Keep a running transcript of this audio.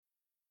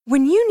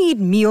When you need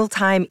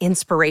mealtime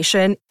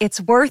inspiration,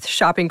 it's worth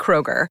shopping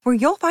Kroger, where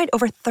you'll find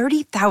over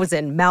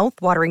 30,000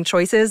 mouth-watering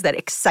choices that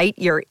excite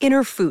your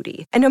inner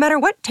foodie. And no matter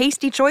what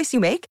tasty choice you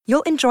make,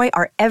 you'll enjoy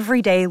our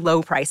everyday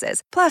low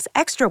prices, plus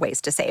extra ways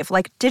to save,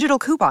 like digital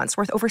coupons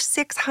worth over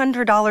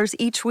 $600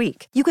 each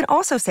week. You can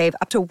also save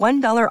up to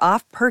 $1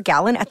 off per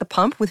gallon at the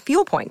pump with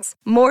fuel points.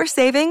 More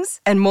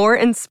savings and more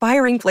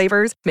inspiring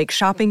flavors make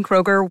shopping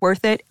Kroger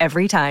worth it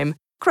every time.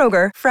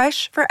 Kroger,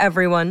 fresh for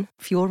everyone.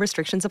 Fuel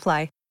restrictions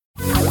apply.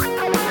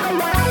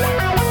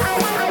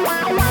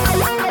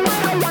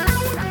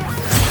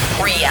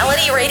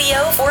 Reality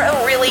radio for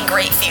a really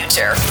great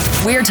future.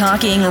 We're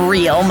talking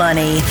real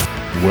money.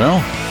 Well,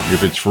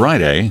 if it's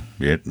Friday,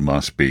 it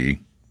must be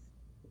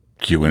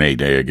Q&A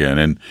day again.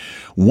 And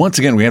once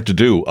again, we have to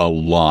do a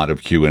lot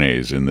of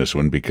Q&As in this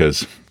one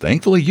because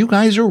thankfully you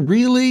guys are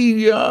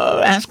really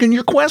asking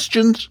your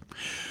questions.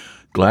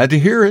 Glad to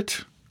hear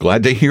it.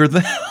 Glad to hear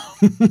them.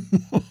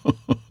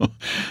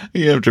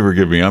 You have to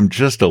forgive me. I'm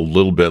just a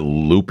little bit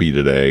loopy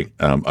today.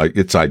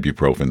 It's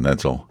ibuprofen.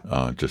 That's all.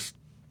 Just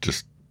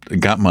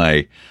got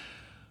my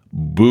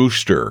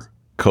booster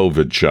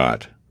COVID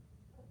shot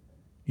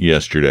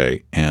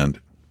yesterday, and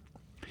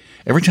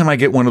every time I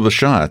get one of the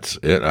shots,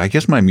 I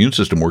guess my immune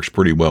system works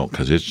pretty well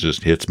because it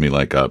just hits me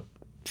like a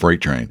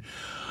freight train.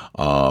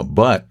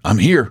 But I'm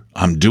here.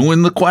 I'm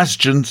doing the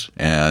questions,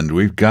 and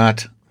we've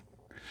got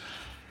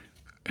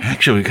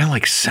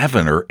like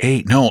 7 or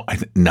 8. No,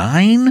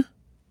 9.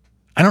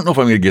 I don't know if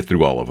I'm going to get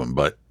through all of them,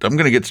 but I'm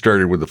going to get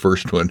started with the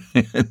first one.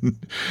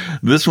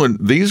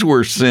 These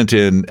were sent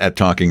in at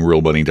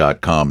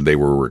talkingrealmoney.com. They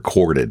were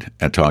recorded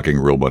at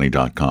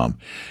talkingrealmoney.com.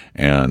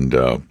 And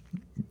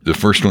the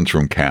first one's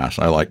from Cass.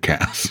 I like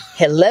Cass.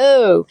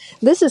 Hello,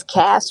 this is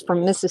Cass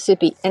from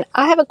Mississippi, and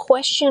I have a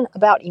question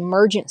about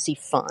emergency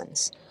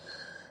funds.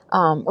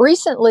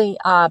 Recently,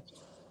 I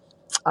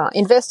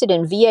invested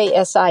in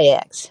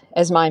VASIX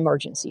as my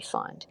emergency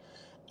fund.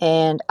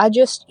 And I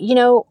just,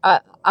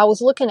 I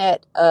was looking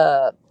at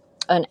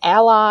an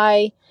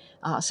Ally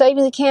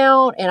savings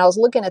account, and I was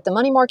looking at the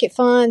money market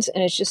funds,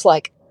 and it's just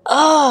like,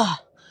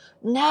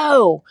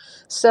 no.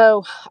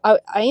 So I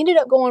ended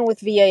up going with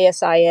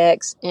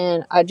VASIX,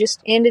 and I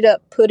just ended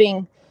up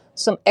putting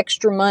some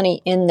extra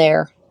money in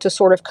there to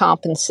sort of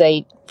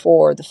compensate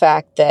for the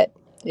fact that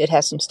it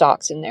has some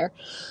stocks in there.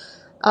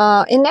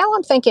 And now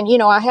I'm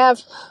thinking, I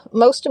have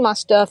most of my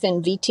stuff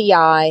in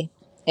VTI,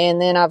 and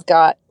then I've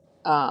got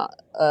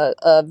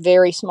a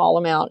very small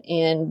amount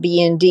in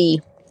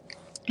BND.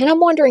 And I'm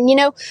wondering,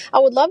 I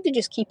would love to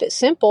just keep it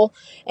simple.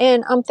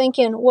 And I'm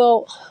thinking,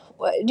 well,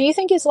 do you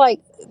think it's like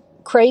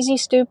crazy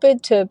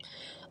stupid to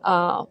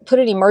put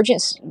an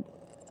emergency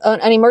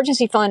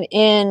fund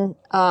in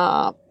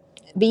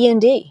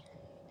BND?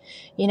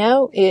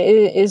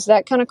 Is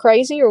that kind of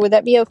crazy, or would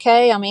that be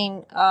okay? I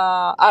mean,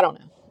 I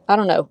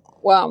don't know.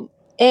 Well,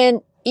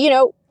 and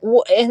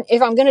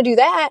if I'm going to do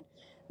that,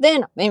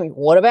 then maybe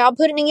what about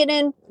putting it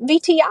in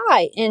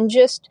VTI and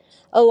just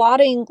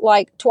allotting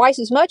like twice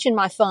as much in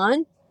my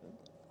fund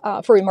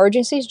for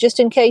emergencies, just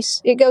in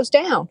case it goes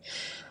down?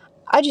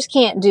 I just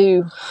can't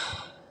do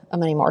a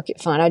money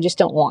market fund. I just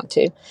don't want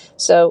to.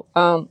 So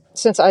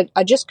since I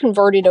just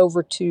converted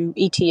over to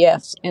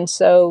ETFs, and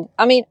so,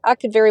 I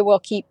could very well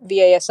keep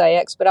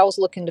VASIX, but I was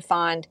looking to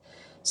find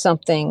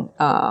something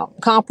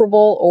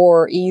comparable,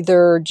 or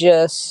either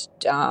just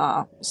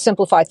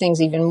simplify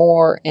things even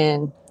more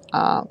and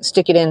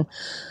stick it in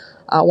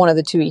one of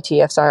the 2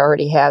 ETFs I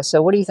already have.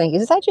 So what do you think?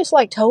 Is that just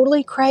like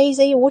totally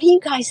crazy? What do you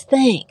guys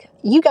think?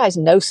 You guys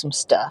know some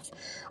stuff.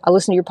 I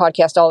listen to your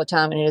podcast all the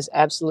time, and it is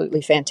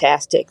absolutely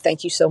fantastic.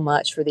 Thank you so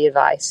much for the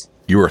advice.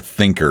 You're a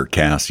thinker,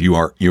 Cass.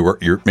 You're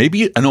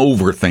maybe an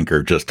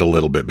overthinker just a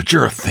little bit, but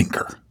you're a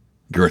thinker.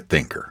 You're a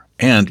thinker.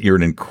 And you're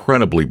an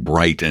incredibly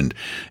bright and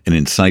an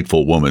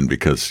insightful woman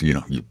because,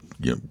 you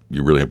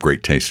really have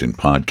great taste in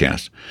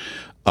podcasts.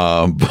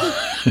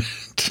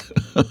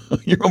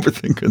 You're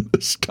overthinking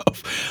this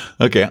stuff.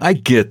 Okay, I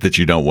get that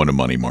you don't want a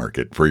money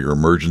market for your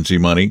emergency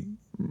money.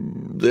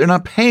 They're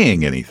not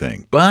paying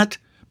anything, but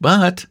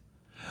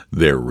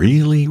they're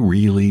really,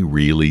 really,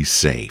 really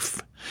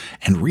safe.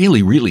 And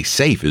really, really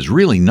safe is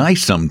really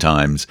nice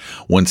sometimes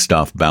when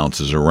stuff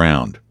bounces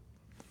around.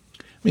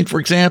 For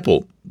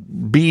example,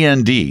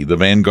 BND, the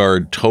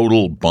Vanguard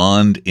Total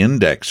Bond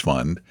Index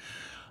Fund,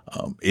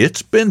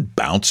 it's been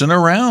bouncing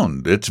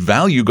around. Its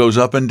value goes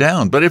up and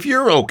down. But if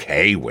you're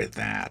okay with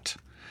that,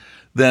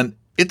 then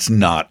it's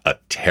not a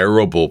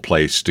terrible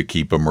place to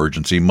keep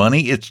emergency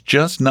money. It's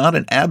just not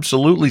an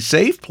absolutely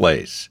safe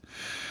place.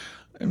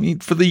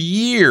 For the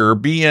year,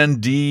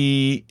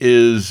 BND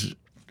is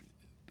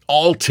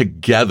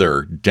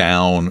altogether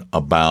down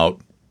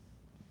about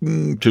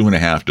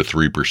 2.5% to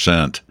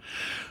 3%.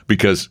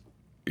 Because,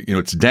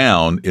 it's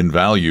down in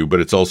value, but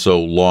it's also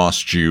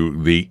lost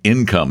you the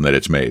income that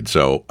it's made.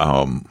 So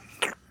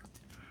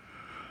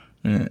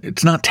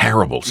it's not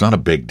terrible. It's not a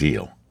big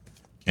deal.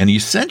 And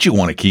you said you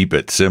want to keep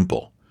it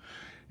simple.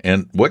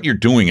 And what you're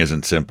doing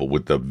isn't simple.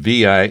 With the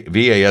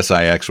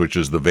VASIX, which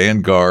is the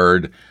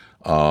Vanguard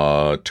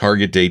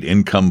Target date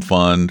income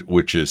fund,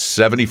 which is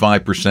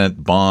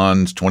 75%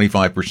 bonds,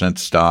 25%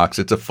 stocks.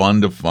 It's a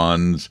fund of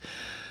funds.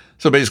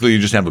 So basically, you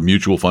just have a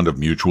mutual fund of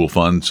mutual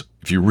funds.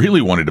 If you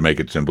really wanted to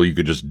make it simple, you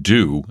could just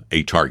do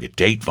a target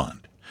date fund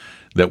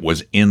that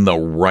was in the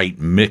right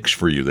mix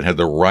for you, that had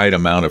the right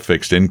amount of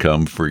fixed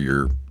income for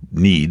your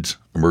needs,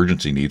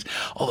 emergency needs.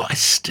 Although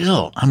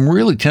I'm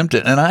really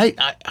tempted, and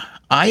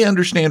I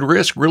understand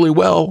risk really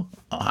well.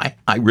 I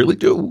really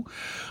do.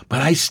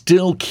 But I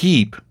still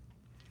keep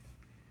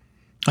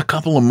a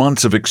couple of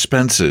months of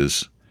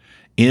expenses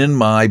in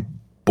my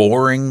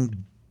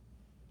boring,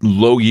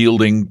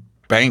 low-yielding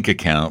bank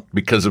account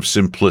because of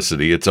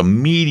simplicity. It's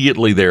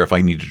immediately there if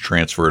I need to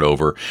transfer it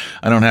over.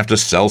 I don't have to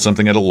sell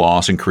something at a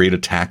loss and create a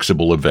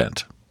taxable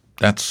event.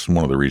 That's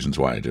one of the reasons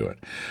why I do it.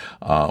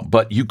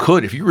 But you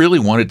could, if you really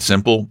wanted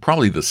simple,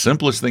 probably the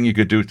simplest thing you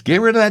could do is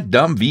get rid of that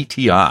dumb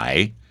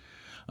VTI.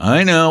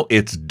 I know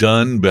it's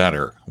done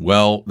better.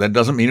 Well, that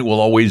doesn't mean it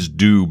will always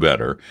do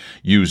better.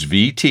 Use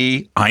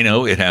VT. I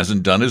know it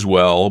hasn't done as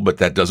well, but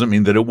that doesn't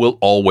mean that it will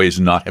always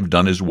not have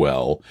done as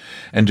well.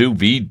 And do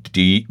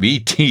VT,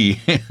 VT,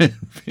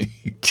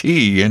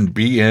 and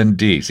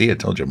BND. See, I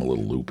told you I'm a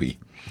little loopy.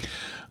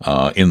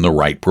 In the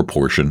right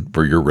proportion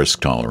for your risk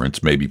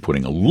tolerance, maybe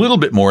putting a little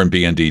bit more in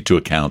BND to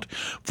account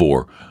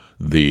for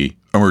the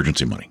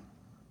emergency money.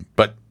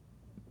 But,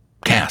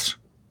 Cass,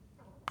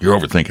 you're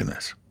overthinking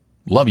this.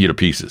 Love you to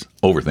pieces.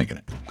 Overthinking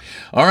it.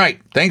 All right.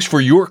 Thanks for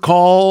your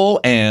call,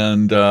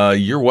 and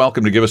you're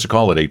welcome to give us a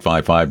call at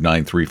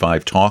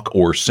 855-935-TALK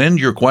or send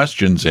your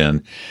questions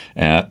in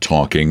at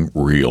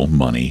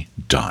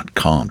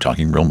TalkingRealMoney.com.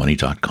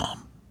 TalkingRealMoney.com.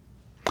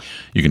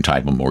 You can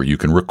type them or you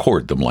can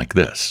record them like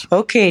this.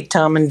 Okay,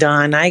 Tom and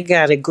Don, I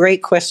got a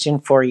great question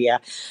for you.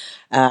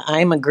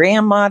 I'm a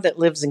grandma that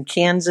lives in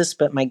Kansas,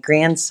 but my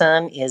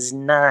grandson is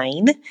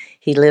 9.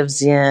 He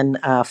lives in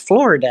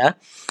Florida,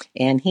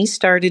 and he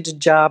started a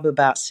job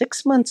about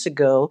 6 months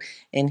ago,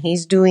 and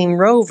he's doing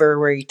Rover,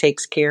 where he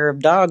takes care of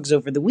dogs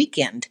over the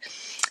weekend.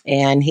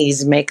 And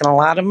he's making a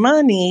lot of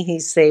money.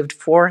 He's saved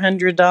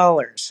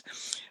 $400.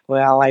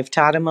 Well, I've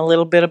taught him a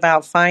little bit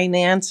about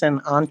finance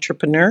and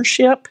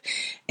entrepreneurship,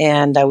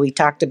 and we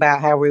talked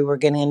about how we were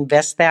going to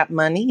invest that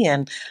money,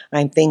 and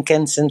I'm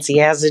thinking since he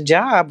has a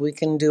job, we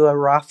can do a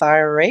Roth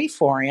IRA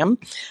for him.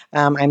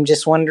 I'm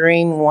just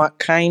wondering what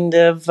kind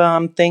of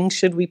things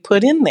should we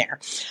put in there.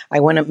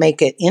 I want to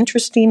make it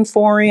interesting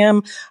for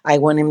him. I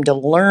want him to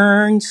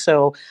learn,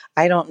 so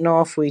I don't know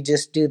if we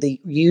just do the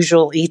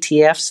usual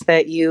ETFs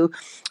that you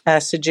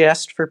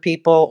suggest for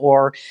people,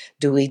 or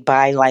do we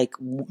buy like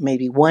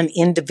maybe one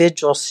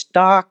individual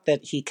stock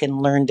that he can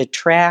learn to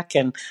track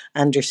and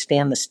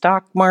understand the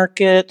stock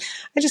market?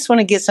 I just want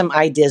to get some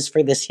ideas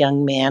for this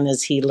young man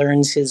as he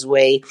learns his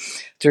way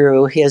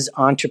through his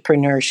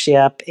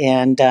entrepreneurship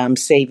and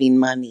saving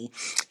money.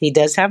 He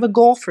does have a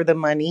goal for the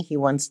money.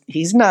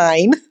 He's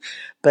 9,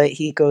 but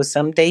he goes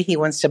someday he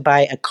wants to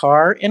buy a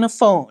car and a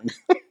phone.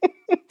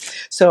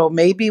 So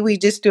maybe we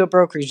just do a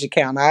brokerage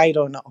account. I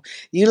don't know.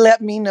 You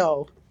let me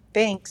know.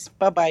 Thanks.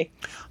 Bye-bye.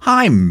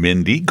 Hi,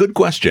 Mindy. Good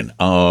question.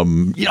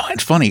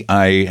 It's funny.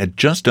 I had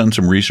just done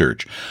some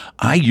research.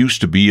 I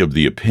used to be of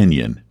the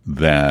opinion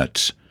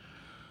that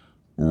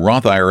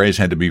Roth IRAs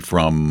had to be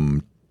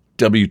from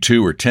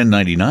W-2 or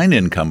 1099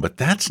 income, but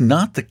that's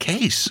not the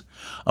case.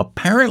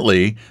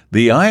 Apparently,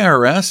 the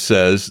IRS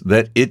says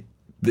that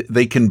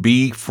they can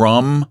be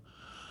from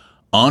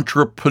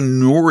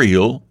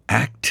entrepreneurial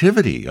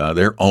activity,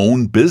 their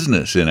own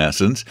business, in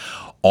essence.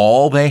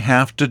 All they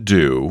have to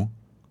do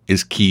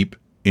is keep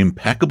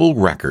impeccable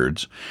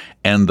records,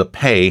 and the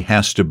pay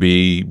has to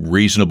be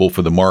reasonable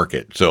for the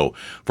market. So,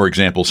 for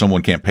example,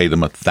 someone can't pay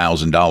them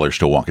 $1,000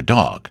 to walk a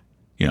dog.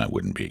 It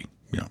wouldn't be,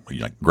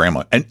 like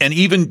grandma. And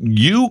even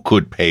you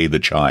could pay the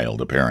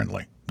child,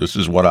 apparently. This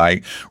is what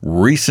I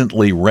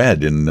recently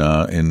read in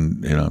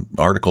an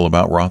article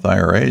about Roth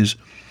IRAs.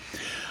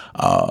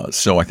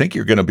 So I think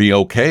you're going to be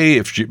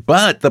okay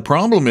but the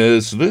problem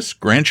is this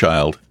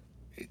grandchild,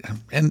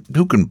 and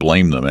who can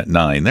blame them at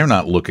 9? They're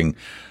not looking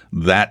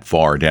that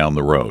far down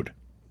the road.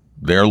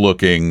 They're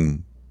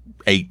looking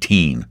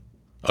 18,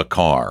 a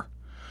car,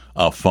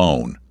 a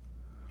phone.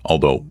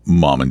 Although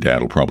mom and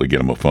dad will probably get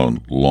them a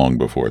phone long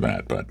before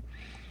that, but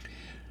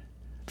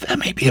that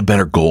may be a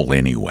better goal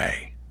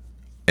anyway.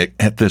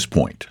 At this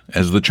point,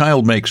 as the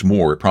child makes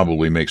more, it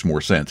probably makes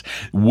more sense.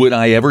 Would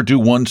I ever do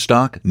one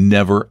stock?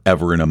 Never,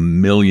 ever in a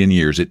million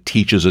years. It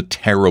teaches a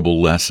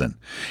terrible lesson.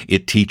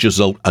 It teaches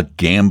a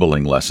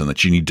gambling lesson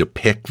that you need to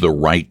pick the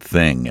right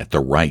thing at the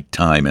right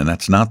time, and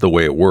that's not the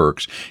way it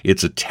works.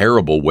 It's a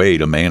terrible way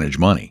to manage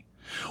money.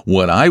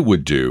 What I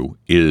would do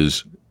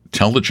is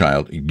tell the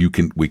child,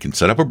 we can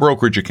set up a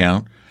brokerage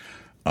account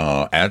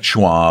at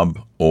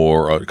Schwab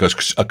or a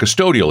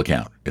custodial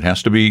account. It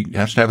has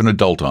to have an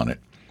adult on it.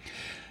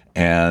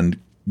 And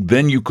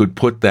then you could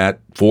put that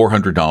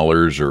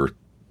 $400 or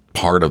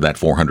part of that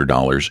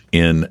 $400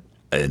 in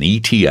an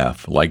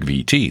ETF like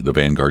VT, the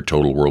Vanguard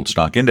Total World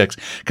Stock Index,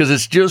 because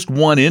it's just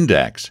one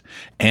index.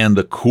 And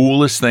the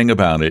coolest thing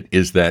about it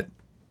is that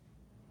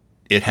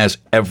It has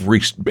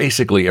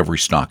basically every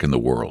stock in the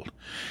world.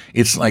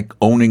 It's like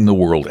owning the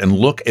world. And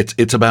look,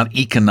 it's about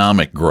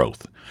economic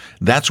growth.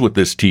 That's what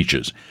this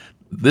teaches.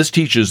 This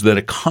teaches that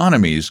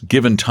economies,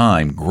 given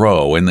time,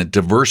 grow, and that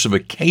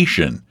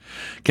diversification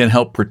can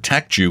help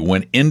protect you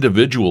when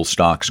individual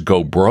stocks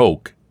go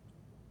broke.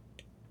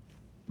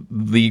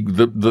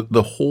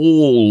 The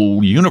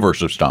whole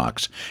universe of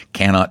stocks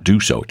cannot do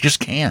so. It just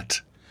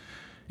can't.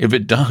 If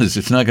it does,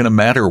 it's not going to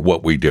matter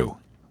what we do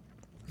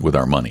with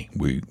our money.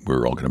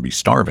 We're all going to be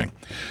starving.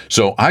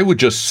 So I would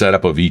just set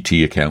up a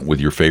VT account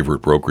with your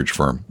favorite brokerage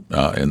firm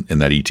in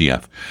that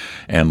ETF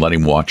and let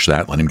him watch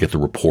that, let him get the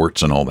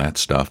reports and all that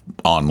stuff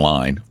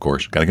online, of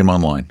course. Got to get him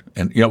online.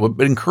 And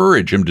but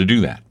encourage him to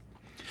do that.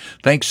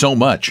 Thanks so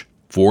much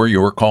for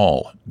your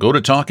call. Go to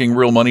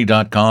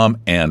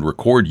talkingrealmoney.com and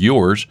record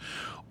yours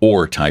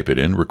or type it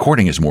in.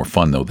 Recording is more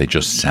fun, though. They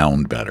just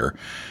sound better.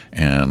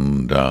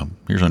 And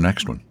here's our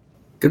next one.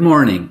 Good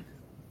morning.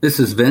 This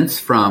is Vince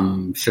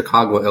from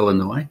Chicago,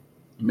 Illinois.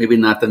 Maybe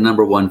not the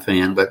number one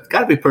fan, but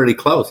got to be pretty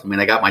close. I mean,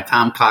 I got my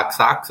Tom Cox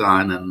socks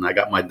on and I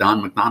got my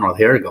Don McDonald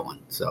hair going.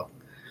 So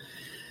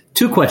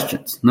 2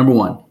 questions. Number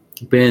one,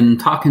 been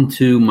talking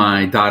to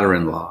my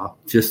daughter-in-law,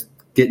 just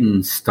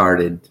getting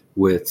started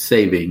with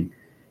saving.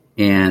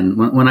 And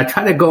when I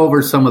try to go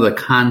over some of the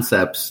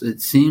concepts,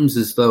 it seems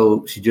as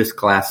though she just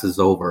glasses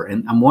over.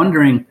 And I'm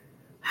wondering,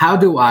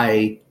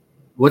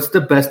 what's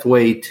the best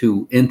way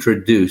to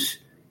introduce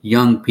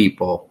young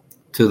people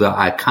to the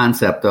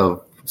concept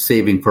of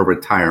saving for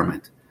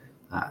retirement?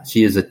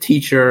 She is a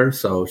teacher,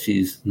 so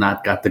she's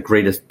not got the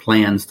greatest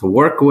plans to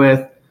work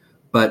with,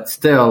 but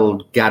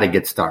still got to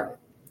get started.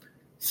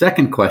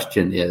 Second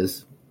question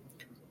is,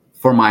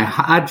 for my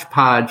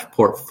hodgepodge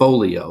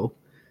portfolio,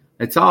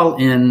 it's all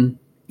in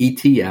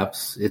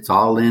ETFs, it's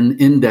all in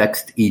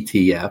indexed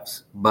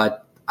ETFs,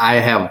 but I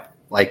have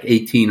like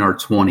 18 or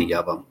 20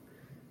 of them.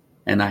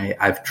 And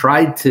I've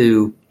tried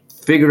to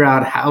figure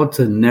out how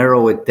to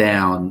narrow it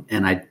down,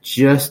 and I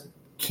just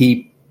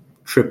keep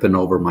tripping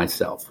over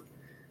myself.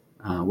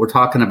 We're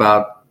talking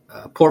about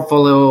a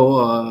portfolio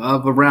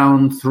of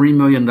around $3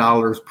 million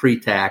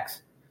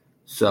pre-tax.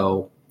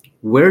 So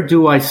where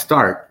do I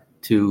start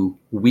to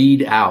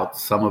weed out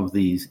some of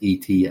these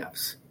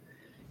ETFs?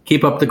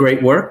 Keep up the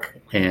great work,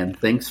 and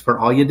thanks for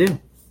all you do.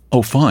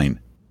 Oh, fine.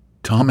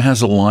 Tom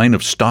has a line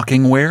of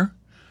stocking wear?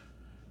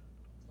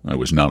 I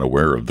was not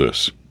aware of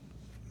this.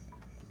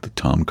 The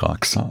Tom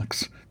Cox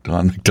socks,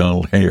 Don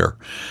McDonald hair.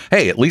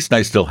 Hey, at least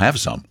I still have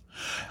some.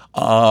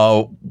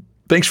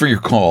 Thanks for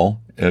your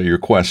call, your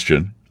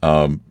question.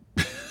 There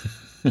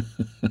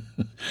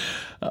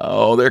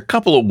are a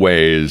couple of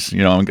ways.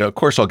 Of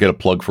course, I'll get a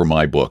plug for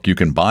my book. You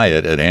can buy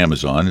it at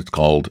Amazon. It's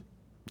called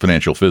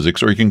Financial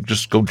Physics, or you can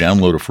just go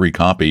download a free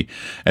copy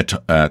at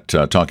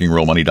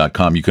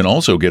talkingrealmoney.com. You can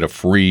also get a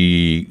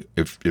free,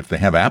 if they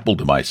have Apple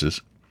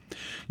devices,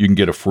 you can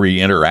get a free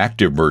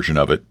interactive version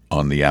of it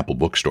on the Apple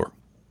bookstore.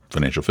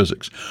 Financial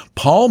Physics.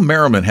 Paul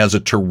Merriman has a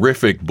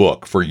terrific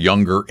book for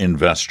younger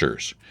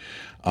investors.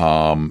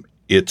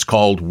 It's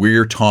called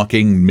We're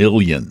Talking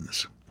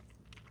Millions.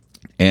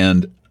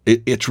 And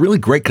it's really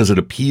great because it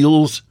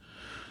appeals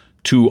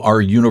to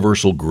our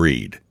universal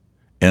greed.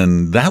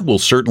 And that will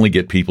certainly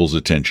get people's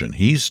attention.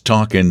 He's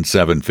talking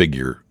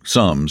 7-figure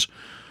sums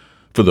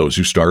for those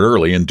who start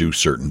early and do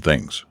certain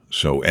things.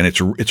 So, and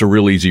it's a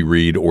real easy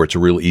read, or it's a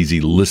real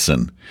easy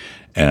listen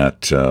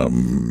at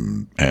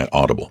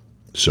Audible.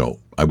 So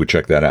I would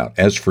check that out.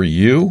 As for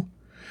you,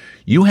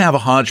 you have a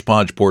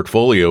hodgepodge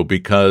portfolio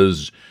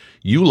because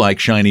you like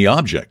shiny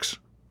objects.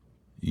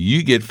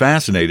 You get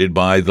fascinated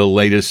by the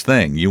latest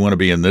thing. You want to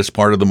be in this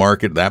part of the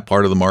market, that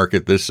part of the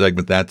market, this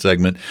segment, that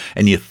segment,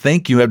 and you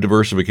think you have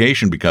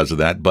diversification because of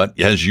that. But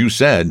as you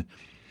said,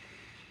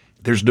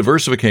 there's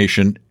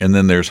diversification and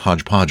then there's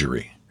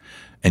hodgepodgery.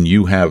 And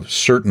you have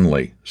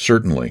certainly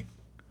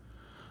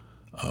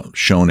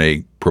shown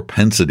a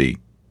propensity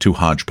to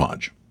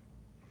hodgepodge.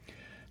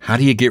 How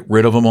do you get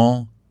rid of them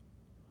all?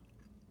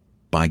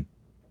 By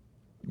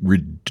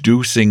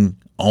reducing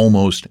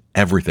almost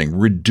everything.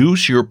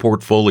 Reduce your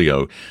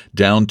portfolio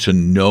down to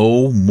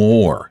no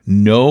more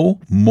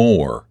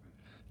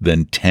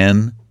than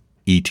 10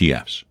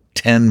 ETFs,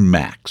 10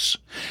 max.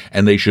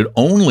 And they should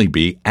only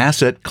be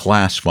asset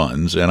class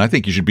funds, and I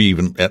think you should be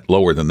even at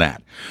lower than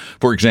that.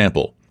 For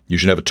example, you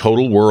should have a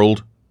total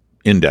world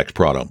index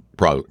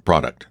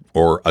product,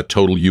 or a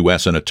total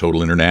U.S. and a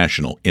total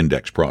international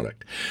index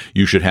product.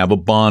 You should have a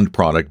bond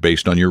product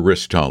based on your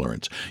risk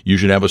tolerance. You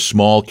should have a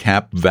small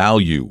cap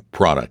value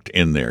product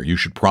in there. You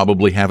should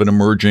probably have an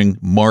emerging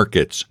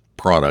markets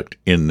product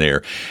in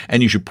there.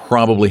 And you should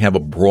probably have a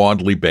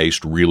broadly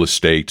based real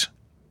estate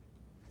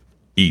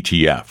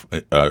ETF,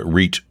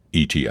 REIT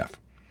ETF.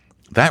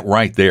 That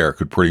right there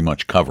could pretty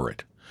much cover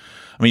it.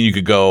 I mean, you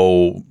could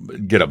go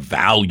get a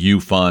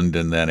value fund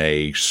and then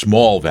a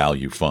small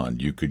value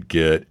fund. You could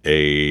get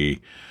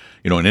an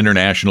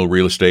international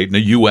real estate and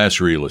a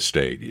U.S. real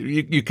estate.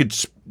 You could,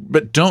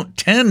 but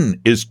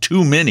 10 is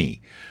too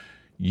many.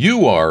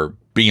 You are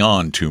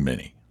beyond too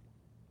many.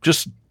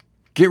 Just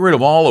get rid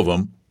of all of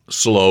them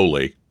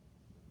slowly.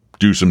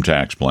 do some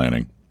tax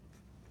planning,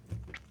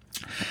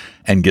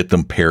 and get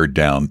them pared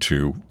down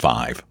to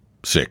 5,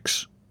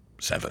 6,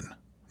 7,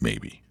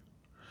 maybe.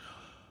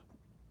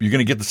 You're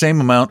going to get the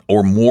same amount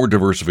or more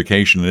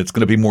diversification, and it's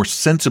going to be more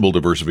sensible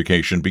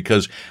diversification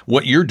because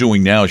what you're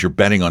doing now is you're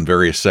betting on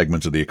various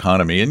segments of the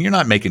economy, and you're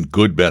not making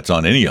good bets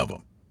on any of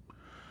them.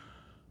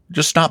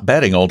 Just stop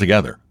betting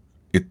altogether.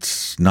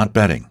 It's not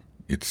betting.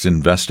 It's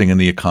investing in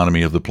the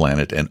economy of the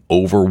planet and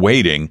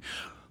overweighting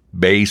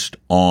based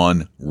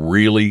on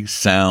really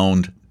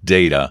sound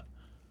data,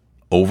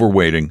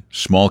 overweighting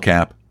small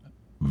cap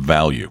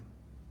value,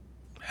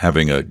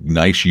 having a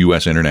nice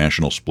U.S.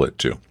 international split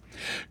too.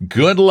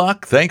 Good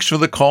luck. Thanks for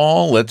the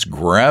call. Let's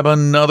grab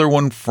another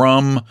one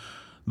from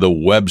the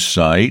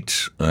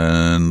website.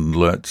 And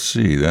let's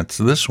see. That's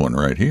this one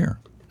right here.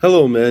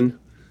 Hello, men.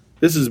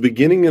 This is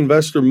beginning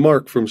investor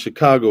Mark from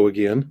Chicago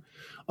again.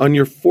 On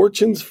your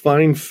Fortune's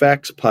Fine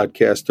Facts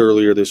podcast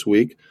earlier this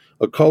week,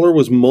 a caller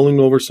was mulling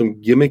over some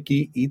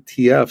gimmicky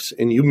ETFs,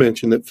 and you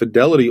mentioned that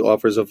Fidelity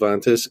offers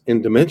Avantis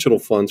and Dimensional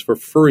funds for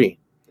free.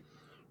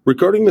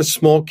 Regarding the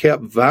small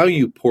cap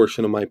value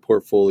portion of my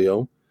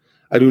portfolio,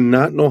 I do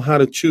not know how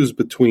to choose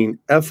between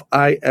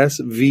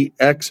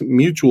FISVX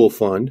mutual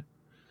fund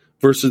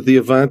versus the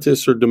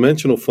Avantis or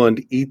Dimensional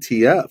fund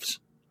ETFs.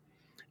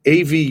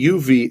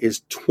 AVUV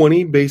is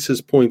 20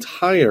 basis points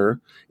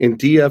higher and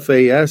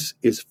DFAS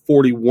is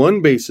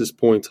 41 basis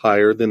points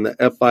higher than the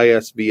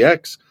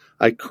FISVX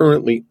I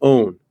currently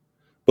own.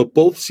 But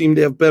both seem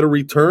to have better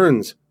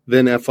returns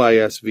than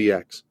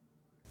FISVX.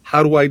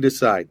 How do I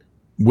decide?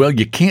 Well,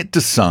 you can't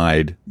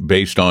decide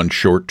based on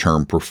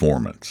short-term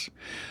performance.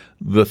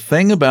 The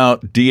thing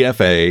about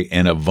DFA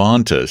and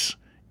Avantis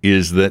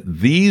is that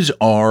these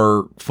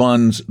are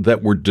funds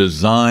that were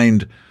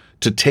designed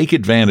to take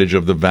advantage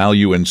of the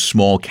value and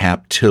small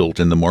cap tilt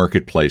in the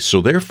marketplace.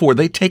 So therefore,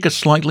 they take a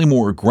slightly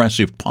more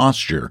aggressive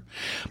posture,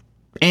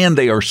 and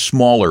they are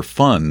smaller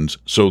funds.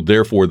 So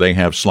therefore, they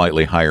have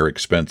slightly higher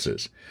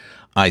expenses.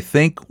 I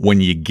think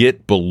when you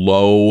get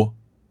below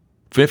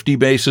 50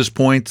 basis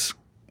points,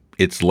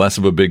 it's less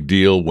of a big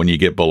deal. When you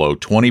get below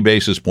 20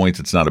 basis points,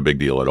 it's not a big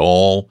deal at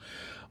all.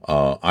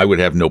 I would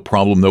have no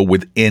problem, though,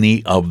 with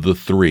any of the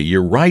three.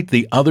 You're right.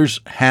 The others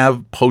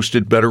have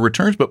posted better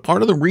returns, but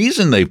part of the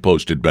reason they've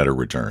posted better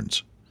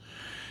returns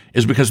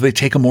is because they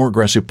take a more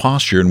aggressive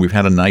posture, and we've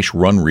had a nice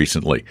run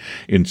recently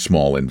in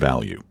small in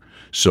value.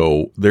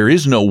 So there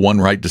is no one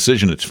right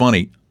decision. It's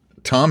funny.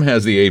 Tom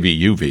has the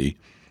AVUV.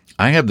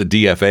 I have the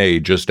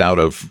DFA just out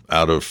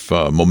of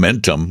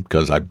momentum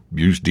because I've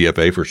used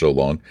DFA for so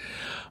long.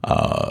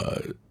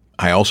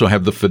 I also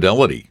have the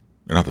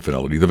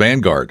the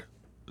Vanguard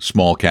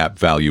small cap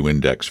value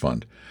index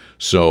fund.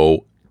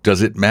 So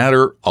does it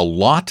matter a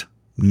lot?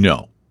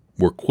 No.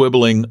 We're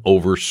quibbling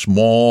over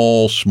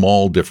small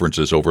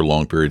differences over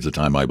long periods of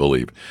time, I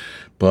believe.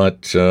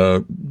 But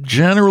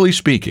broadly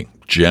speaking,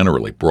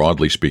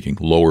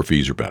 lower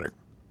fees are better.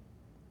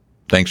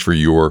 Thanks for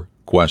your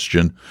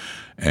question,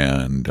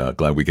 and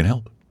glad we can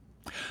help.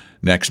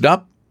 Next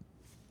up,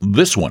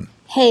 this one.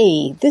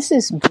 Hey, this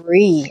is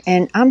Bree,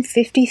 and I'm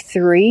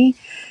 53.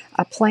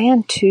 I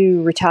plan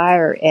to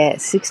retire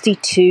at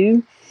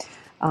 62.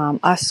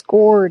 I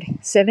scored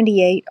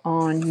 78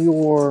 on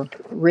your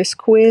risk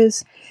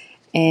quiz,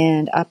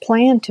 and I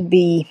plan to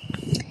be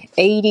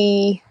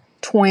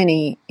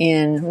 80-20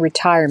 in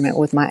retirement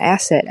with my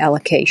asset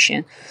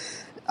allocation.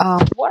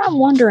 What I'm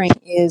wondering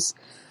is,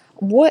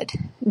 what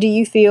do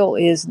you feel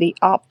is the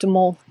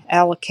optimal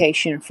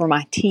allocation for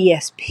my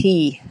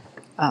TSP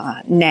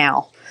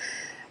now?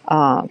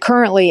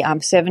 Currently,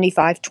 I'm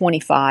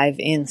 75-25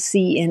 in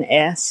C and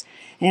S,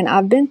 and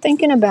I've been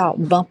thinking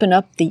about bumping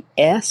up the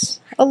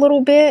S a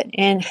little bit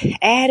and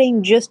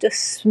adding just a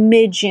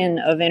smidgen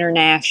of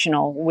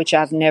international, which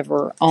I've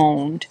never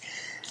owned.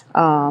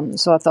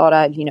 So I thought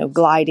I'd,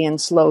 glide in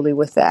slowly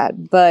with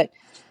that. But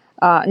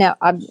now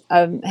I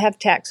have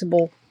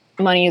taxable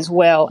money as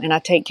well, and I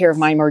take care of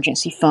my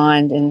emergency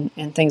fund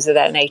and things of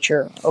that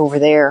nature over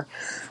there.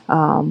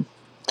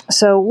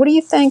 So what do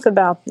you think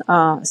about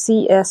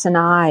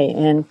CS&I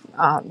and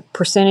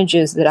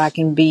percentages that I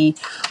can be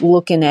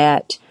looking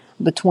at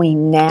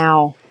between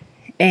now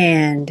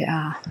and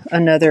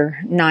another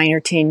 9 or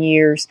 10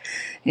 years?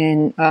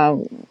 And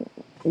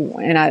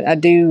I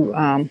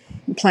do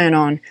plan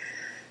on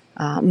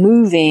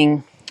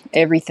moving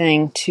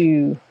everything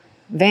to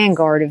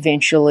Vanguard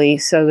eventually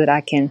so that I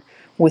can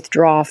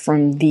withdraw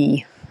from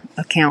the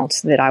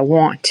accounts that I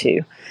want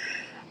to.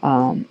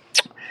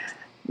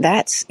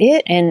 That's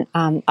it. And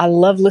I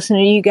love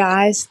listening to you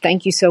guys.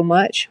 Thank you so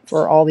much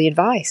for all the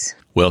advice.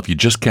 Well, if you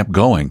just kept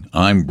going,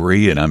 I'm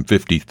Bree and I'm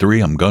 53.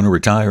 I'm going to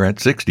retire at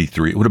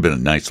 63. It would have been a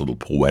nice little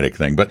poetic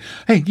thing. But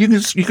hey, you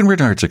can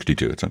retire at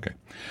 62. It's okay.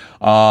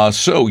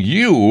 So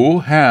you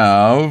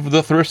have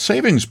the thrift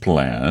savings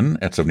plan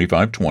at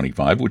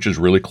 75-25, which is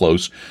really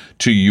close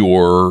to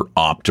your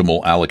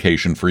optimal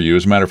allocation for you.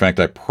 As a matter of fact,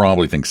 I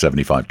probably think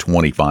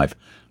 75-25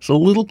 is a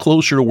little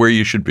closer to where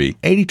you should be.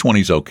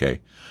 80-20 is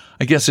okay.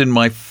 I guess in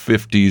my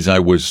 50s, I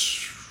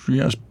was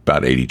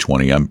about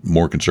 80-20. I'm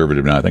more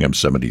conservative now. I think I'm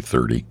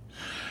 70-30.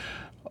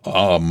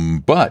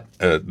 But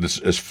this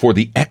is for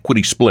the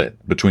equity split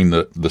between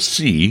the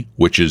C,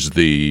 which is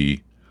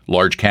the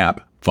large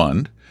cap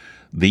fund,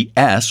 the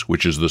S,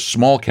 which is the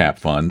small cap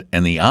fund,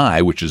 and the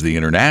I, which is the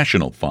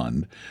international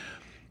fund.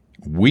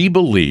 We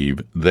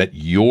believe that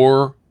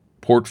your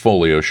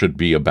portfolio should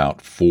be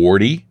about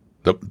 40,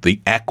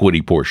 the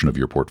equity portion of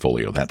your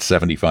portfolio, that's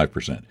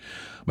 75%.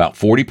 About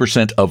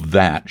 40% of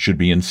that should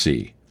be in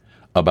C.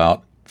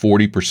 About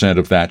 40%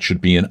 of that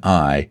should be in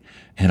I,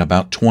 and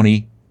about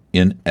 20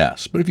 in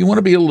S. But if you want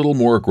to be a little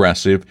more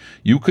aggressive,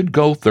 you could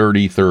go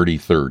 30, 30,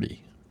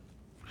 30,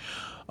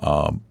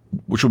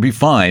 which would be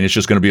fine. It's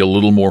just going to be a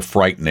little more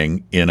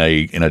frightening in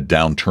a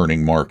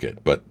downturning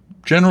market. But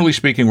generally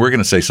speaking, we're going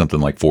to say something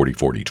like 40,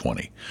 40,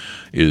 20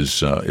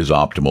 is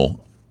optimal.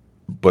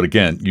 But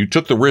again, you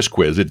took the risk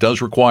quiz. It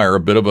does require a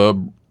bit of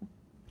a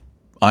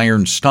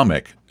iron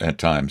stomach at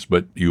times,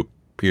 but you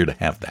appear to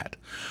have that.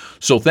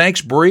 So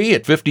thanks, Bree,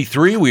 at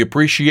 53. We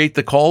appreciate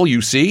the call,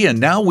 UC. And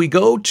now we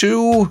go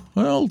to,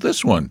 well,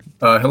 this one.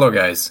 Hello,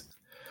 guys.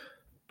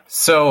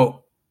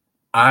 So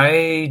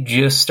I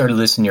just started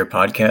listening to your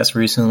podcast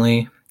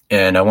recently,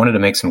 and I wanted to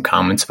make some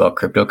comments about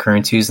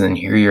cryptocurrencies and then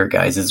hear your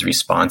guys'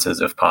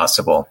 responses if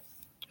possible.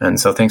 And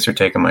so thanks for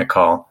taking my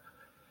call.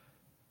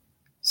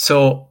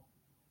 So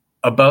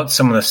about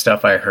some of the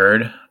stuff I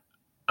heard,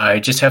 I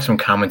just have some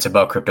comments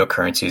about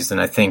cryptocurrencies, and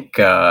I think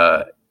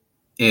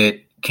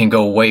it can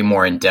go way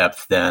more in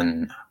depth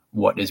than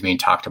what is being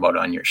talked about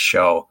on your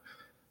show.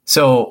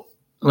 So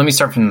let me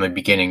start from the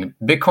beginning.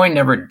 Bitcoin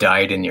never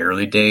died in the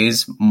early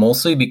days,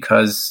 mostly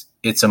because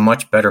it's a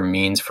much better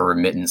means for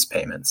remittance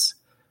payments.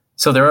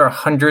 So there are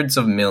hundreds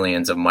of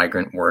millions of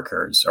migrant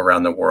workers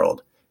around the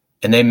world,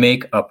 and they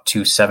make up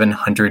to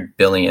 700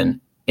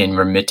 billion in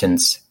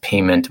remittance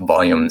payment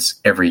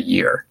volumes every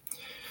year.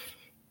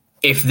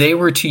 If they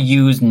were to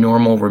use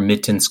normal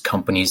remittance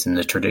companies in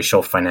the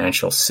traditional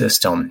financial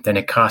system, then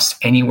it costs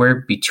anywhere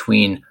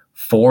between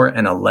 4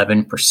 and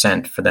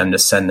 11% for them to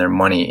send their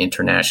money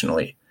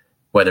internationally,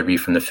 whether it be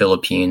from the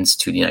Philippines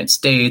to the United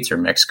States or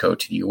Mexico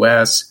to the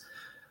US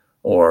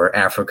or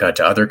Africa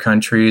to other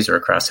countries or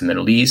across the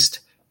Middle East.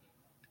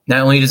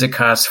 Not only does it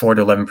cost 4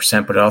 to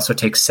 11%, but it also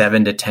takes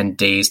 7 to 10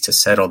 days to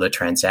settle the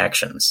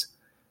transactions.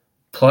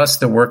 Plus,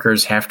 the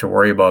workers have to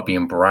worry about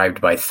being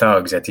bribed by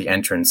thugs at the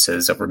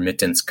entrances of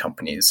remittance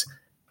companies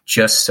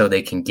just so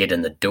they can get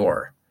in the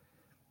door.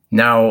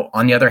 Now,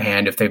 on the other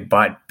hand, if they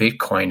bought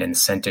Bitcoin and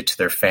sent it to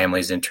their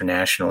families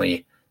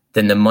internationally,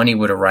 then the money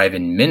would arrive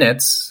in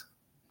minutes,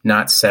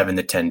 not 7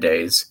 to 10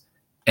 days,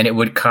 and it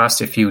would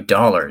cost a few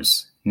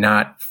dollars,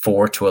 not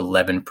 4 to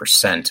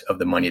 11% of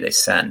the money they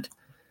send.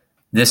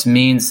 This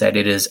means that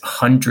it is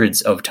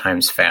hundreds of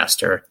times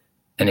faster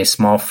and a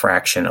small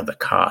fraction of the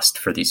cost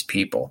for these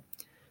people.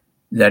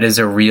 That is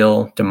a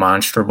real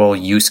demonstrable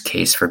use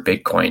case for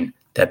Bitcoin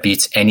that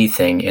beats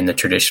anything in the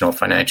traditional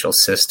financial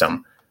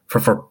system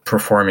for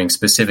performing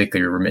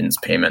specifically remittance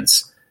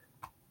payments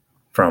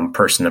from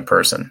person to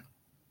person.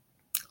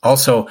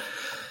 Also,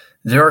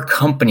 there are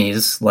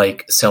companies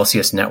like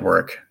Celsius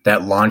Network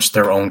that launched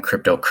their own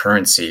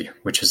cryptocurrency,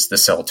 which is the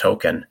CEL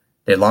token.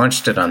 They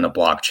launched it on the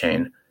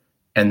blockchain,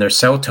 and their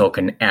CEL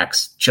token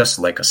acts just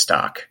like a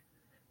stock.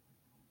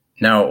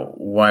 Now,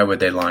 why would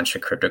they launch a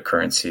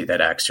cryptocurrency that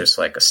acts just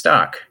like a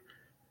stock?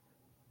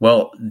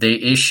 Well, they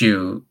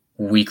issue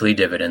weekly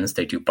dividends.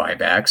 They do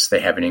buybacks. They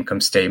have an income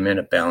statement,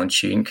 a balance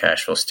sheet, and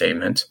cash flow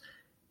statement.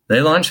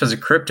 They launch as a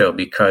crypto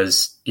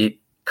because it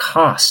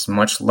costs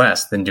much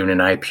less than doing an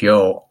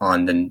IPO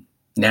on the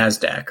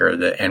NASDAQ or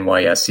the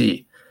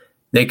NYSE.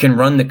 They can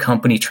run the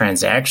company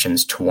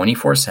transactions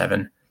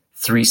 24/7,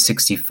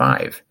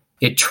 365.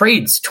 It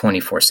trades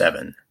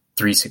 24/7,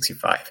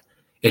 365.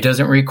 It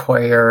doesn't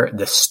require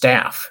the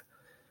staff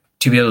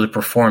to be able to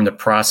perform the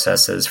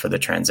processes for the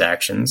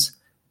transactions.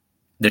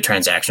 The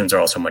transactions are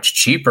also much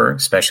cheaper,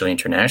 especially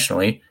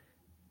internationally,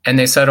 and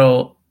they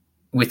settle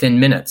within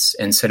minutes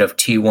instead of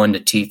T1 to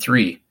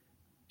T3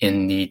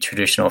 in the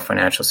traditional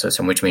financial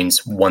system, which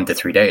means 1 to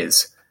 3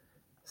 days.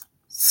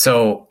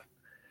 So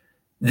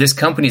this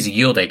company is a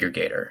yield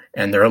aggregator,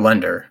 and they're a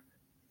lender.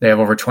 They have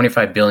over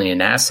 25 billion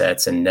in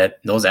assets, and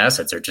those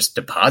assets are just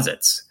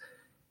deposits.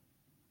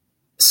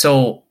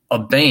 So a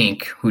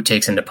bank who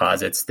takes in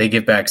deposits, they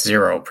give back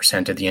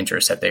 0% of the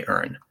interest that they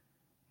earn.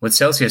 What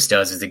Celsius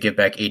does is they give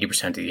back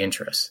 80% of the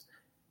interest.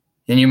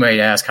 Then you might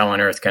ask, how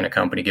on earth can a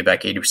company give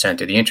back 80%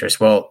 of the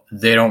interest? Well,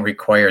 they don't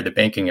require the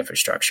banking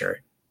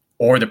infrastructure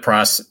or the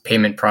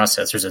payment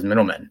processors as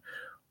middlemen.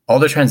 All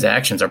the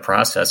transactions are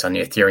processed on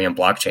the Ethereum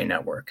blockchain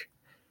network.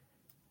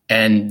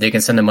 And they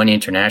can send the money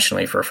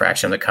internationally for a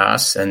fraction of the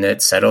costs, and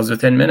it settles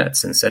within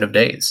minutes instead of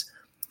days.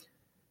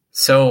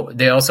 So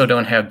they also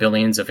don't have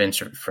billions of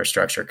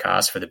infrastructure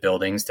costs for the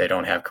buildings. They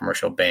don't have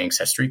commercial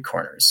banks at street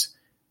corners.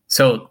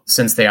 So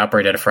since they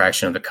operate at a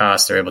fraction of the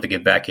cost, they're able to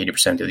give back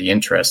 80% of the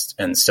interest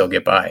and still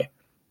get by.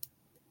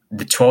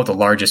 The 12th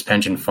largest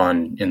pension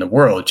fund in the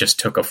world just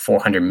took a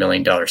 $400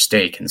 million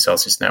stake in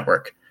Celsius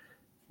Network.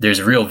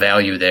 There's real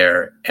value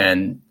there,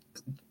 and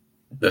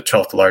the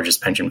 12th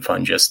largest pension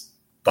fund just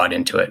bought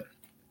into it.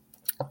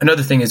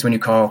 Another thing is when you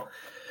call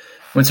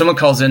when someone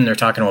calls in, they're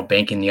talking about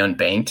banking the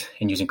unbanked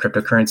and using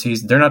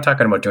cryptocurrencies. They're not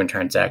talking about doing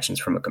transactions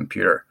from a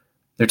computer.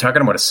 They're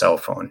talking about a cell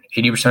phone.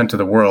 80% of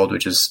the world,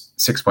 which is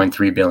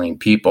 6.3 billion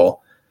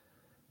people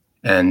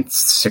and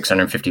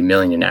 650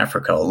 million in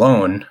Africa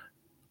alone,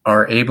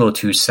 are able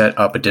to set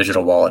up a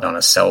digital wallet on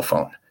a cell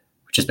phone,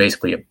 which is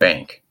basically a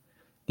bank.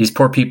 These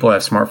poor people who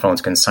have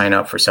smartphones can sign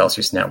up for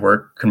Celsius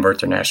Network, convert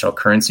their national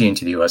currency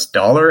into the US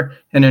dollar,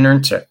 and then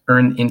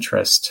earn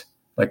interest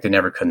like they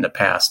never could in the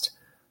past.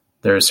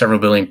 There are several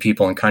billion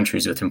people in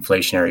countries with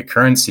inflationary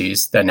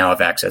currencies that now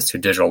have access to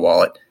a digital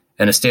wallet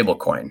and a stable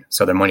coin,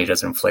 so their money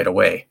doesn't inflate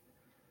away.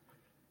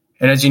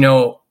 And as you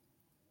know,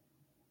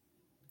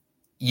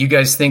 you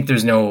guys think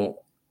there's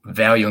no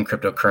value in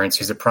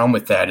cryptocurrencies. The problem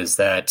with that is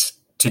that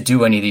to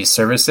do any of these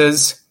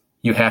services,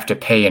 you have to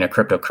pay in a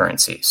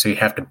cryptocurrency. So you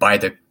have to buy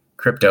the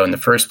crypto in the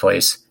first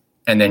place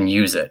and then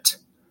use it,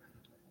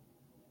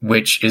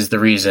 which is the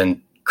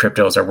reason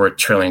cryptos are worth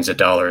trillions of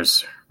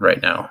dollars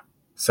right now.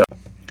 So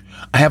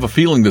I have a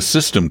feeling the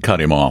system cut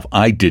him off.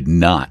 I did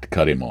not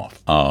cut him off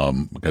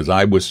because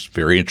I was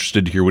very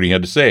interested to hear what he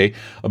had to say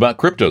about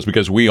cryptos,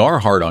 because we are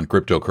hard on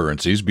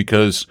cryptocurrencies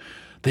because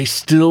they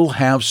still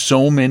have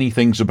so many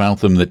things about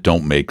them that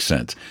don't make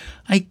sense.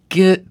 I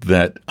get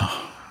that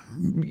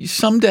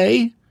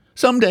someday,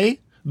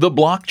 the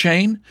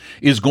blockchain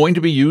is going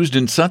to be used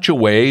in such a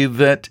way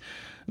that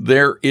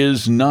there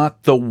is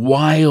not the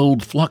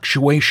wild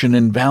fluctuation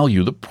in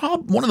value.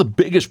 One of the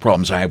biggest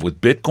problems I have with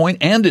Bitcoin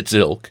and its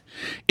ilk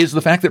is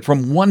the fact that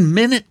from 1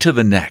 minute to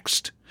the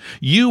next,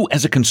 you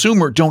as a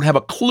consumer don't have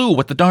a clue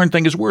what the darn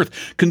thing is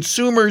worth.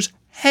 Consumers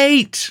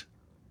hate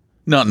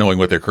not knowing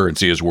what their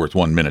currency is worth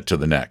 1 minute to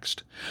the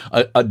next.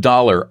 A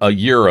dollar, a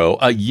euro,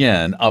 a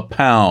yen, a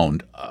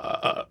pound,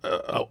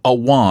 a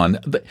won.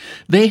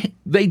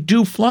 They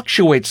do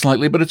fluctuate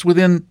slightly, but it's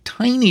within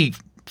tiny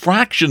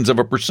fractions of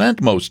a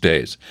percent most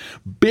days.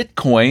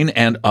 Bitcoin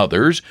and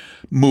others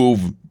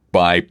move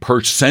by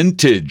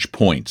percentage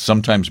points,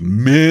 sometimes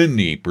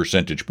many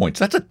percentage points.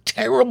 That's a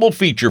terrible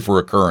feature for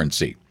a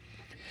currency.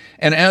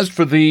 And as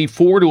for the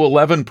 4 to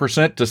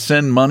 11% to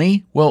send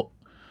money, well,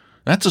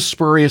 that's a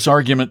spurious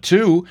argument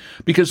too,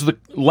 because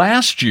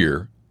last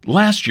year,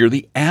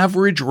 the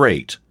average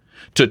rate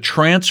to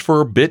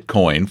transfer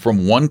Bitcoin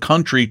from one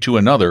country to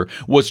another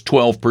was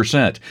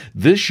 12%.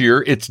 This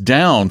year, it's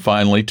down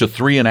finally to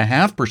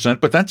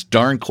 3.5%, but that's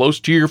darn close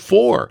to your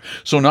 4%.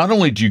 So not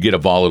only do you get a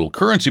volatile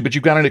currency, but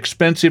you've got an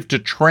expensive to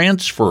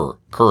transfer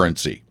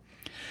currency.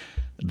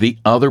 The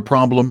other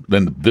problem,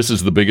 then this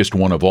is the biggest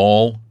one of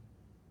all,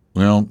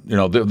 well,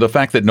 the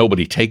fact that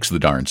nobody takes the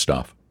darn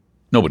stuff.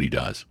 Nobody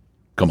does.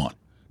 Come on.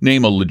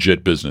 Name a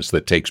legit business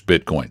that takes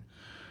Bitcoin.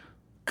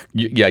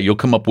 Yeah, you'll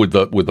come up with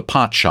the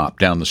pot shop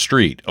down the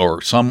street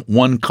or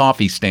one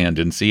coffee stand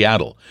in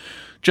Seattle,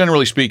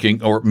 generally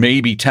speaking, or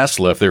maybe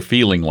Tesla if they're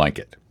feeling like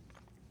it.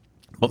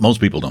 But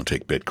most people don't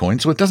take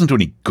Bitcoin, so it doesn't do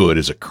any good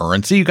as a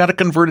currency. You got to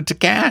convert it to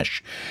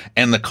cash.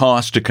 And the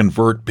cost to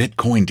convert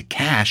Bitcoin to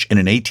cash in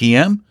an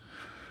ATM,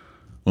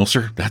 well,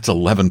 sir, that's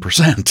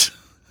 11%.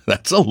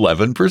 That's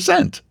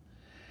 11%.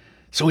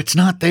 So it's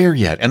not there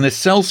yet. And the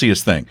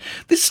Celsius thing,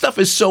 this stuff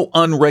is so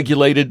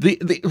unregulated.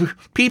 The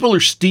people are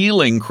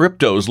stealing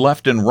cryptos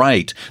left and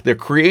right. They're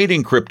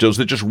creating cryptos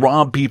that just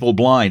rob people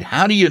blind.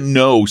 How do you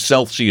know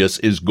Celsius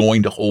is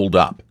going to hold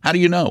up? How do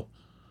you know?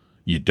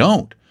 You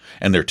don't.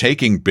 And they're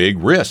taking big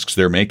risks.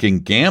 They're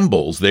making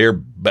gambles.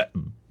 They're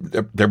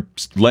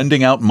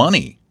lending out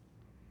money.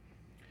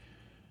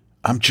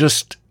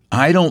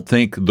 I don't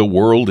think the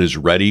world is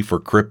ready for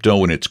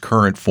crypto in its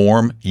current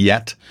form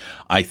yet.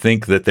 I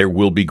think that there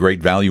will be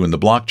great value in the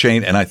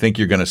blockchain, and I think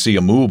you're going to see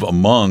a move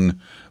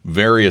among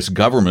various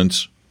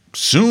governments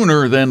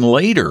sooner than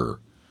later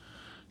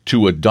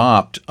to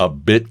adopt a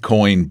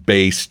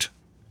Bitcoin-based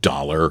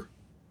dollar,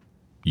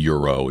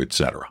 euro,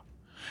 etc.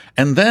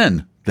 And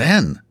then,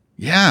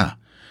 yeah,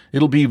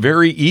 it'll be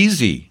very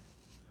easy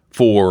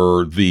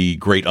for the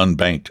great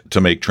unbanked to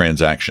make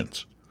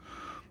transactions.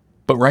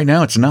 But right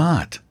now it's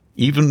not.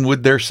 Even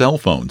with their cell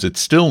phones,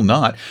 it's still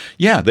not.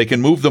 Yeah, they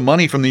can move the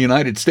money from the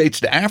United States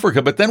to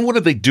Africa, but then what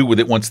do they do with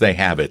it once they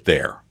have it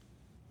there?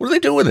 What do they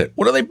do with it?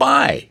 What do they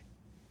buy?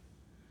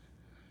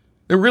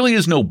 There really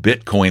is no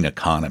Bitcoin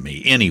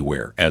economy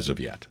anywhere as of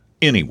yet.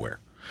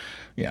 Anywhere.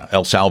 Yeah,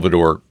 El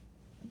Salvador,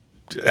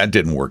 that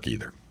didn't work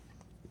either.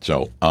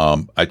 So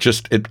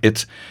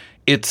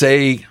it's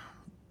a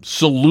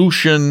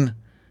solution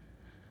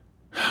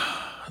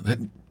that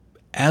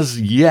as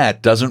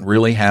yet doesn't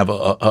really have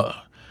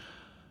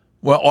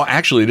well,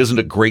 actually, it isn't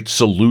a great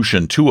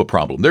solution to a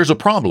problem. There's a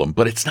problem,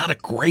 but it's not a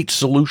great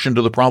solution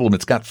to the problem.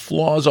 It's got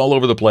flaws all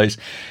over the place,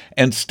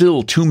 and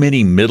still too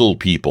many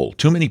people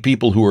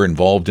who are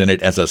involved in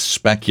it as a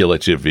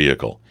speculative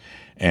vehicle.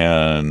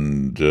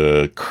 And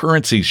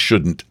currencies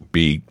shouldn't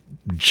be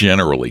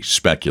generally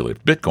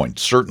speculative. Bitcoin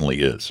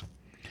certainly is.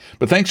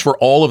 But thanks for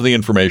all of the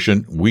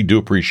information. We do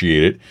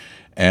appreciate it.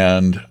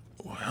 And,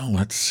 well,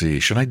 let's see.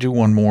 Should I do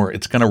one more?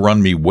 It's going to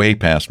run me way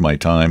past my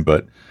time,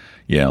 but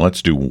yeah,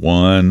 let's do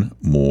one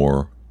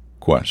more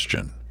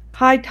question.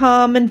 Hi,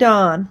 Tom and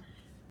Don.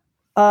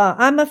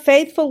 I'm a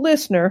faithful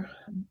listener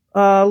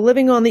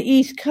living on the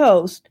East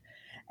Coast,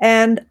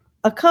 and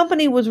a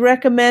company was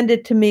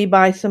recommended to me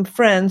by some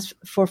friends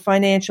for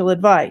financial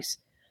advice.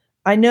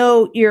 I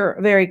know you're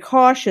very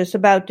cautious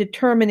about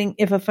determining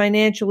if a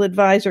financial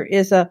advisor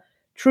is a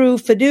true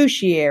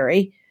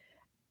fiduciary.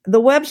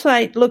 The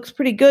website looks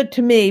pretty good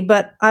to me,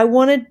 but I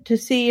wanted to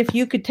see if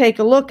you could take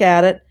a look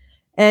at it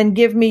and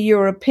give me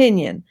your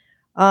opinion.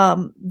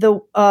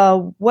 The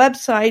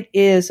website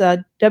is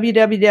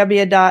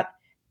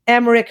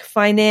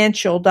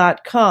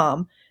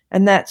www.emerickfinancial.com,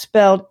 and that's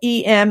spelled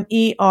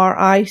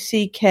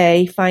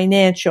EMERICK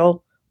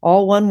financial,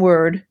 all one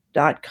word,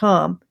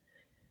 .com.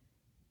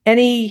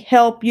 Any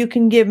help you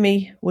can give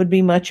me would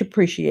be much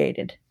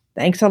appreciated.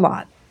 Thanks a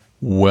lot.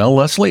 Well,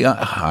 Leslie,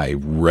 I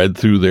read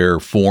through their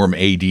Form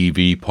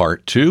ADV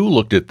Part 2,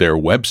 looked at their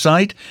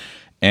website,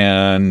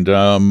 and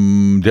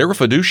they're a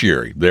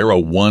fiduciary. They're a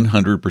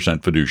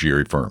 100%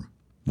 fiduciary firm.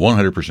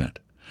 100%.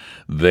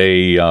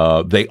 They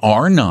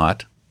are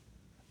not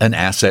an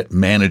asset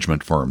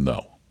management firm,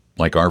 though,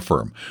 like our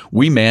firm.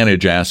 We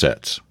manage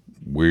assets.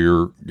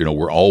 We're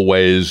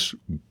always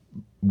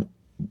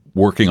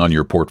working on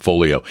your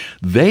portfolio.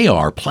 They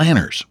are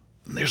planners.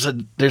 There's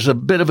a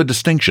bit of a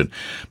distinction.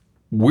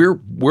 We're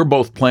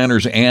both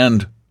planners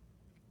and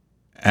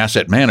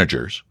asset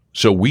managers,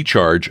 so we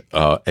charge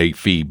a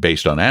fee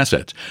based on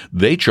assets.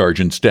 They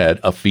charge instead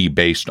a fee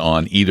based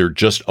on either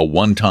just a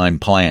one-time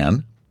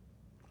plan,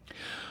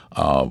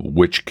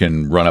 which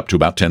can run up to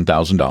about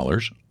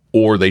 $10,000,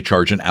 or they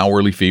charge an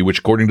hourly fee, which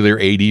according to their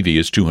ADV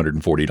is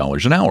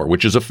 $240 an hour,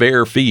 which is a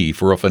fair fee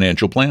for a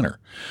financial planner.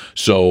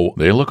 So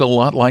they look a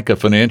lot like a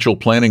financial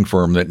planning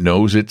firm that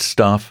knows its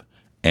stuff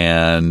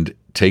and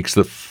takes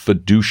the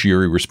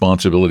fiduciary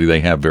responsibility they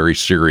have very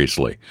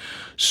seriously.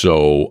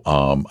 So,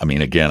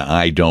 again,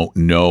 I don't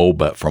know,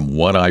 but from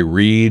what I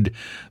read,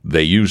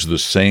 they use the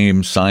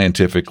same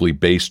scientifically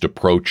based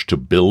approach to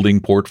building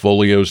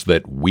portfolios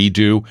that we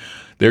do.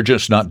 They're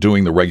just not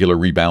doing the regular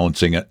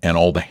rebalancing and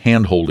all the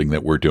hand-holding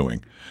that we're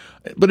doing.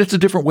 But it's a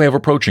different way of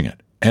approaching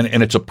it.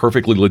 And it's a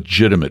perfectly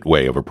legitimate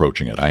way of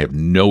approaching it. I have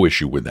no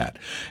issue with that.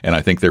 And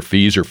I think their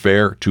fees are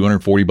fair.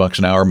 $240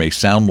 an hour may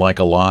sound like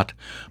a lot,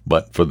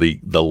 but for the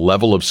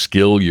level of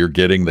skill you're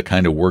getting, the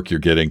kind of work you're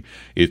getting,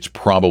 it's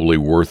probably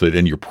worth it.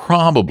 And you're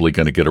probably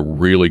going to get a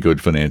really good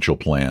financial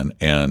plan.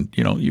 And,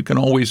 you can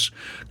always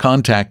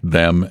contact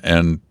them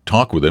and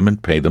talk with them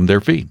and pay them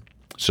their fee.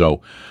 So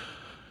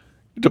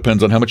it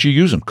depends on how much you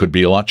use them. Could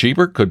be a lot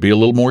cheaper, could be a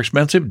little more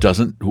expensive.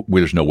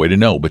 There's no way to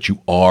know, but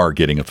you are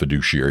getting a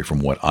fiduciary from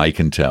what I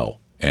can tell.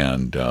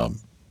 And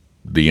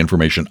the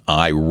information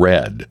I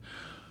read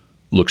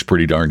looks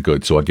pretty darn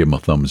good, so I give them a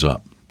thumbs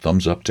up.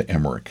 Thumbs up to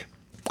Emerick.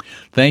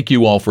 Thank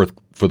you all for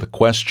the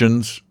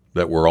questions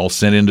that were all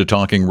sent into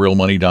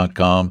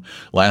TalkingRealMoney.com.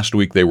 Last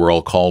week they were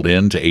all called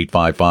in to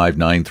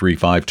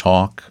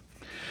 855-935-TALK,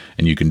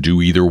 and you can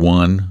do either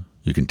one.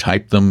 You can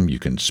type them, you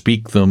can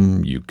speak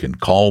them, you can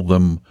call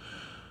them.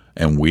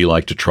 And we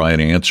like to try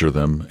and answer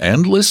them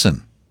and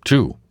listen,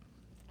 too.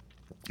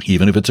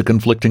 Even if it's a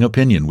conflicting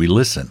opinion, we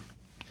listen.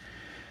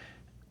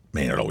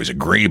 May not always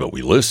agree, but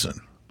we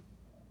listen.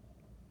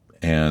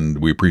 And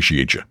we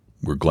appreciate you.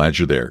 We're glad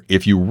you're there.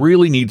 If you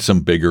really need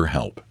some bigger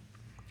help,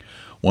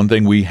 one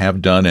thing we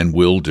have done and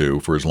will do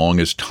for as long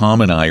as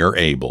Tom and I are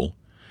able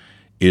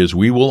is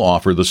we will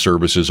offer the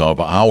services of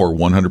our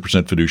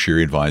 100%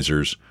 fiduciary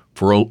advisors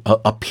for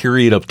a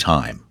period of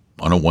time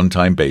on a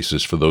one-time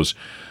basis for those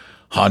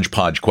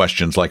hodgepodge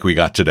questions like we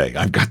got today.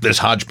 I've got this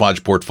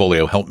hodgepodge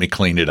portfolio. Help me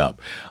clean it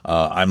up.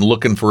 I'm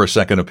looking for a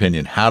second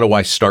opinion. How do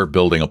I start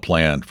building a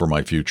plan for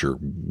my future?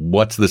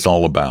 What's this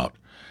all about?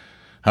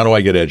 How do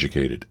I get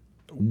educated?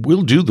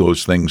 We'll do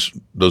those things,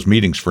 those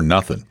meetings for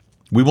nothing.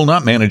 We will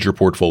not manage your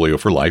portfolio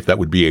for life. That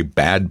would be a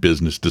bad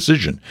business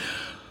decision.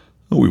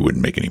 We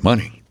wouldn't make any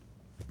money,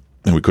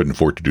 and we couldn't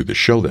afford to do this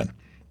show then.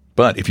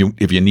 But if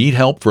you need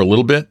help for a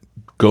little bit,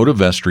 go to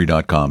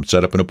Vestry.com,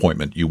 set up an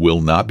appointment. You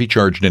will not be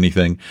charged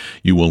anything.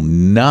 You will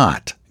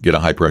not get a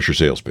high-pressure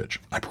sales pitch.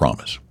 I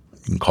promise.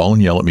 You can call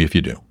and yell at me if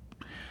you do,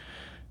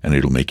 and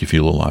it'll make you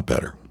feel a lot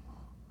better.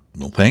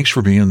 Well, thanks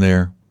for being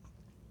there.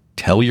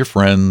 Tell your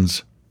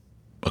friends,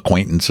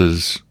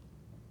 acquaintances,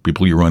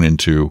 people you run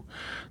into,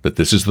 that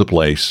this is the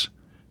place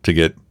to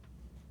get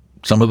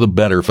some of the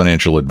better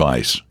financial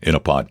advice in a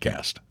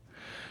podcast.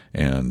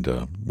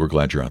 And we're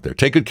glad you're out there.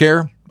 Take good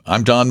care.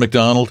 I'm Don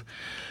McDonald.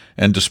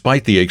 And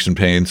despite the aches and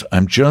pains,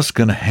 I'm just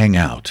going to hang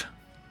out,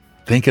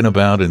 thinking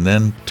about and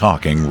then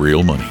talking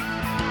real money.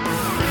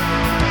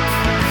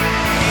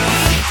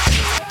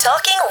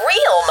 Talking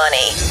Real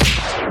Money.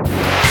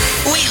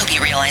 We hope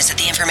you realize that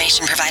the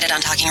information provided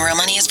on Talking Real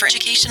Money is for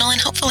educational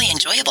and hopefully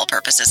enjoyable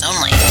purposes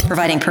only.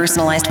 Providing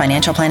personalized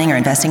financial planning or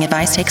investing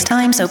advice takes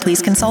time, so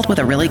please consult with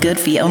a really good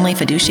fee-only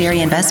fiduciary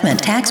investment,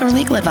 tax, or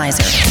legal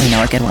advisor. We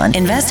know a good one.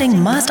 Investing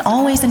must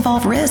always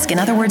involve risk. In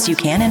other words, you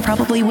can and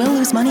probably will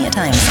lose money at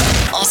times.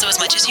 Also, as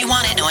much as you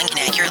want it, no one can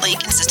accurately,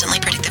 consistently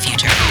predict the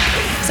future.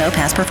 So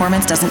past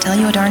performance doesn't tell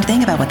you a darn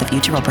thing about what the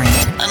future will bring.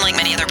 Unlike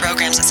many other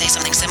programs that say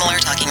something similar,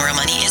 Talking Real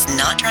Money is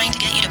not trying to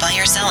get you to buy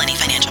or sell any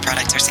financial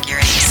products or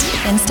securities.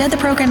 Instead, the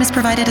program is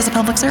provided as a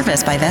public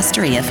service by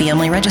Vestry, a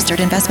fee-only registered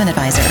investment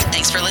advisor.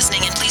 Thanks for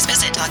listening, and please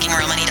visit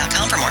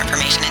TalkingRealMoney.com for more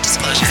information and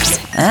disclosures.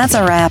 That's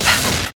a wrap.